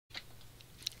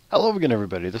Hello again,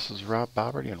 everybody. This is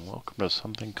RobBoberty, and welcome to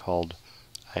something called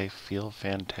I Feel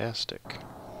Fantastic.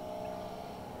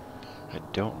 I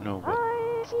don't know what...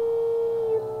 I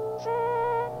feel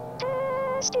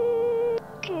fantastic.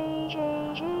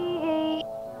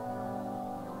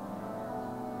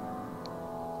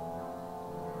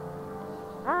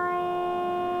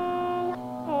 I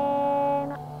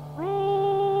am waiting.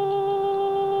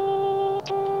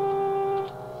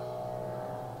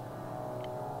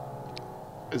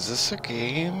 Is this a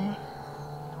game?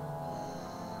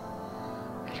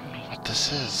 I don't know what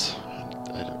this is.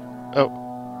 I don't... Oh!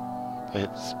 I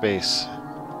hit space.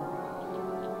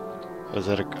 Was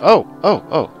that a... Oh!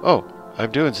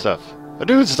 I'm doing stuff. I'm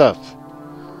doing stuff!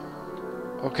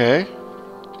 Okay.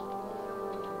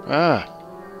 Ah.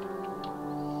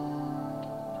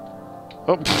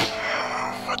 Oh.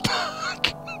 What the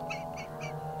heck?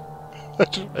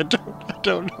 I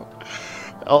don't know.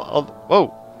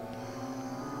 Whoa!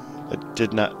 I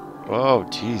did not... Whoa,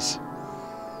 jeez.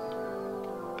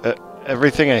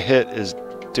 Everything I hit is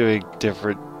doing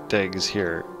different things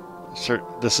here. Sure,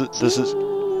 this is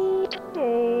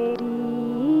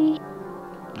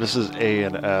A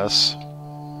and S.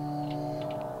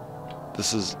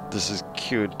 This is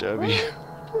Q and W.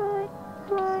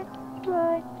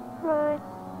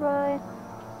 Right.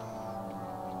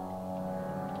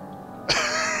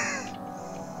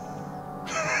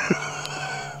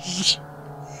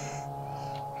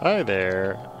 Hi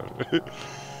there.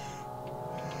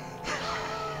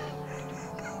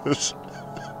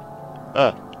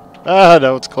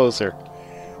 No, it's closer.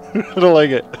 I don't like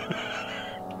it.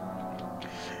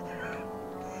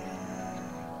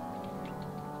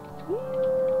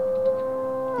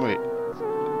 Wait.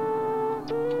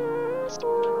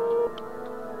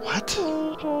 What?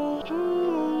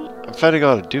 I'm finding a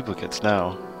lot of duplicates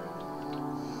now.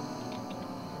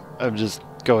 I'm just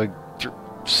going through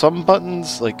some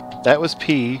buttons, like that was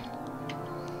P.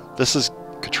 This is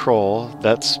control.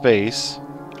 That's space.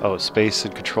 Oh, space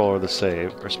and control are the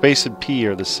same. Or space and P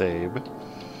are the same.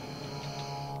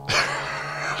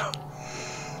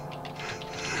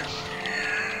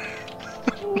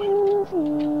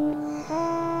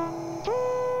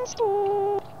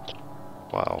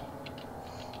 Wow.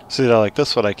 See, now like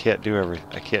this one, I can't do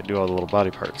I can't do all the little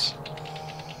body parts.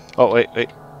 Oh wait.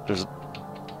 There's.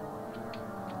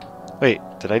 Wait,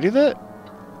 did I do that?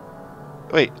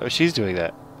 Wait, oh, she's doing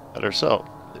that on herself.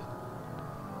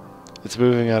 It's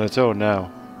moving on its own now.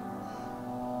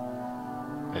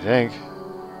 I think.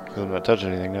 Because I'm not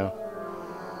touching anything now.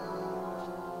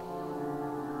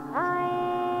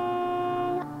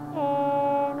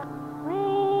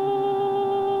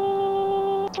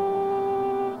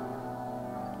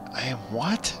 I am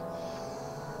what?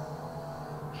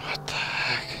 What the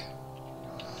heck?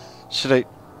 Should I...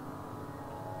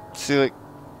 See, like...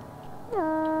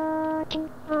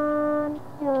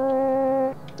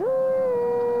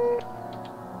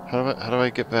 How do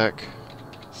I get back?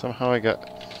 Somehow I got...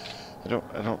 I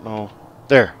don't know.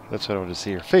 There! That's what I wanted to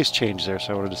see. Her face changed there,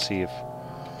 so I wanted to see if...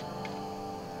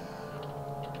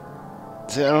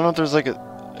 See, I don't know if there's like a...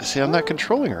 See, I'm not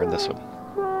controlling her in this one.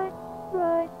 Right.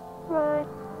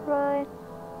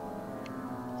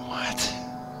 What?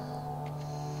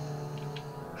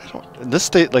 I don't... This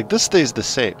stays... Like, this stays the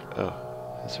same. Oh,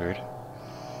 that's weird.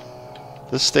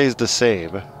 This stays the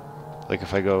same. Like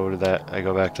if I go to that, I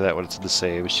go back to that one, it's the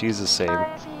same. She's the same.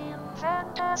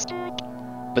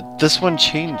 But this one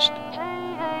changed.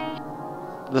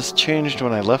 This changed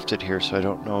when I left it here, so I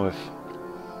don't know if...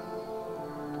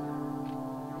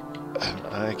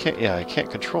 I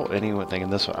can't control anything in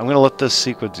this one. I'm going to let this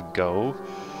sequence go,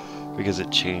 because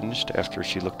it changed after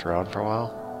she looked around for a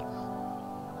while.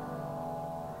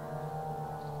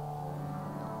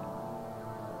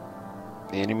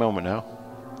 Any moment now.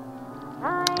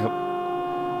 Yep.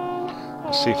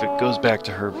 We'll see if it goes back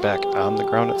to her back on the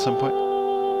ground at some point.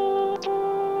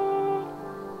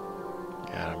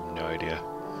 Yeah, I have no idea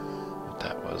what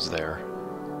that was there.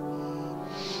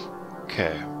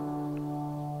 Okay.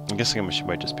 I'm guessing she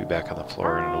might just be back on the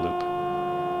floor in a loop.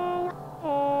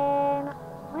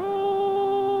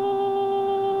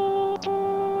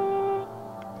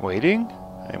 Waiting?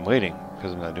 I'm waiting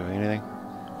because I'm not doing anything.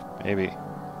 Maybe.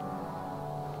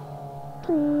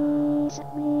 Please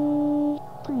me.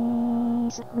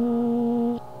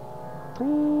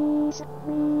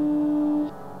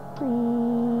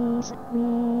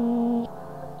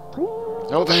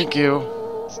 Oh, thank you.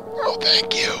 Oh,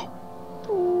 thank you.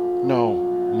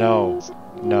 No.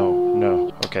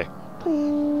 Okay.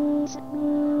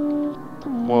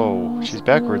 Whoa, she's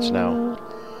backwards now.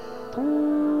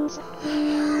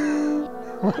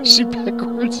 Why is she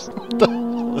backwards? What the?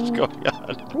 hell is going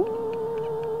on?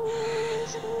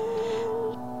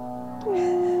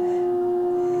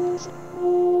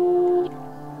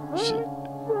 Shit.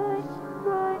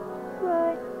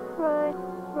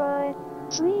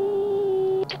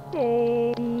 Sweet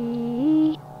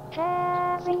baby,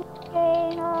 having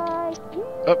a nice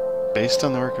Oh, based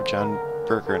on the work of John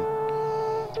Bergeron.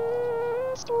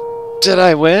 Did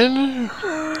I win?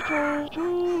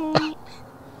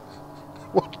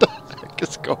 What the heck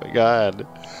is going on?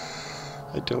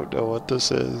 I don't know what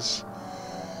this is.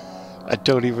 I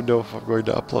don't even know if I'm going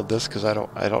to upload this because I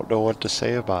don't know what to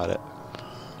say about it.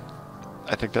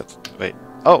 I think that's wait.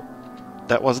 Oh,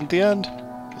 that wasn't the end.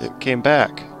 It came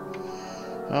back.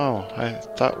 Oh, I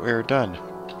thought we were done.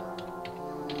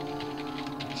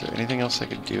 Is there anything else I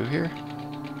could do here?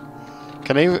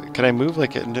 Can I move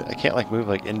like I can't like move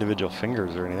like individual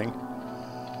fingers or anything.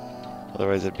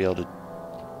 Otherwise I'd be able to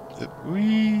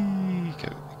whee.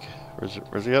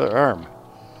 Where's the other arm?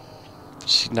 Does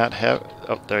she not have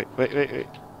oh there wait.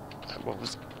 What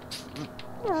was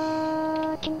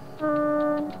knocking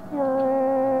on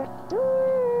your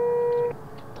door.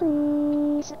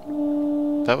 Please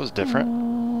me. that was different.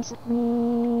 Please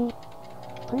me.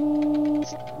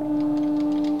 Please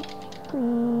me.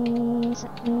 Please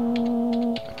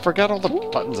me. I forgot all the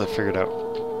buttons I figured out.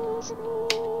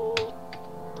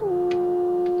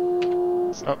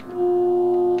 Oh.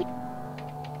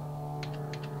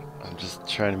 I'm just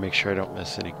trying to make sure I don't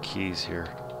miss any keys here.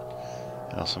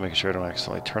 And also making sure I don't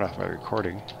accidentally turn off my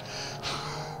recording.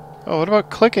 Oh, what about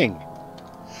clicking?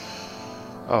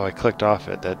 Oh, I clicked off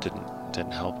it. That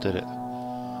didn't help, did it?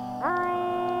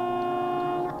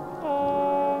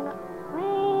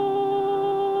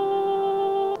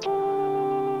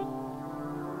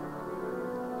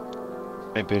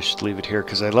 Maybe I should leave it here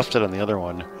because I left it on the other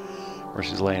one where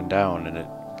she's laying down and it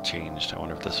changed. I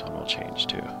wonder if this one will change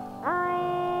too.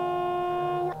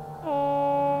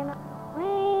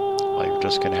 Well, you're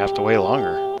just gonna have to wait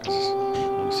longer.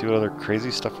 Let me see what other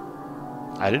crazy stuff.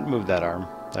 I didn't move that arm.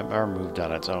 That arm moved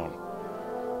on its own.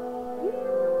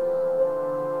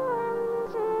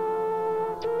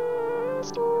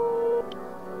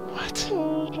 What?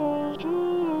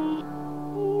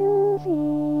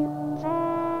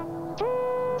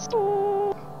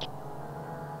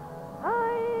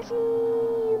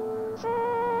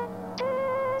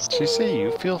 Did she say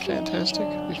you feel fantastic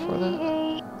before that?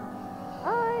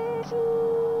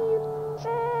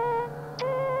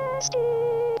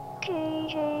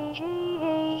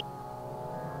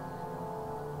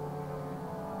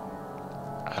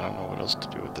 I don't know what else to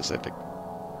do with this, I think.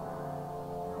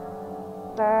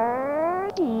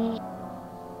 Birdie.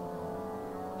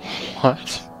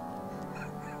 What?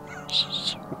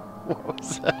 What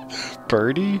was that?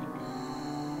 Birdie?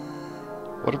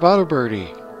 What about a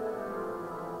birdie?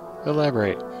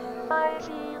 Elaborate. I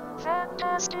feel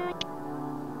fantastic.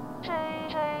 Hey,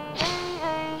 hey, hey,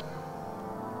 hey.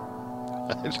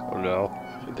 I don't know.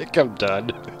 I think I'm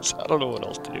done. So I don't know what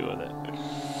else to do with it.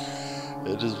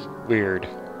 It is weird.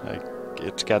 Like,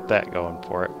 it's got that going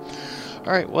for it.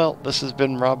 Alright, well, this has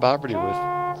been RobBoberty with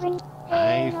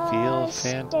I Feel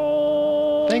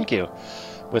Thank you.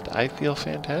 With I Feel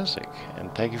Fantastic.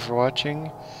 And thank you for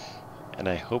watching. And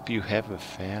I hope you have a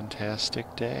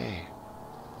fantastic day.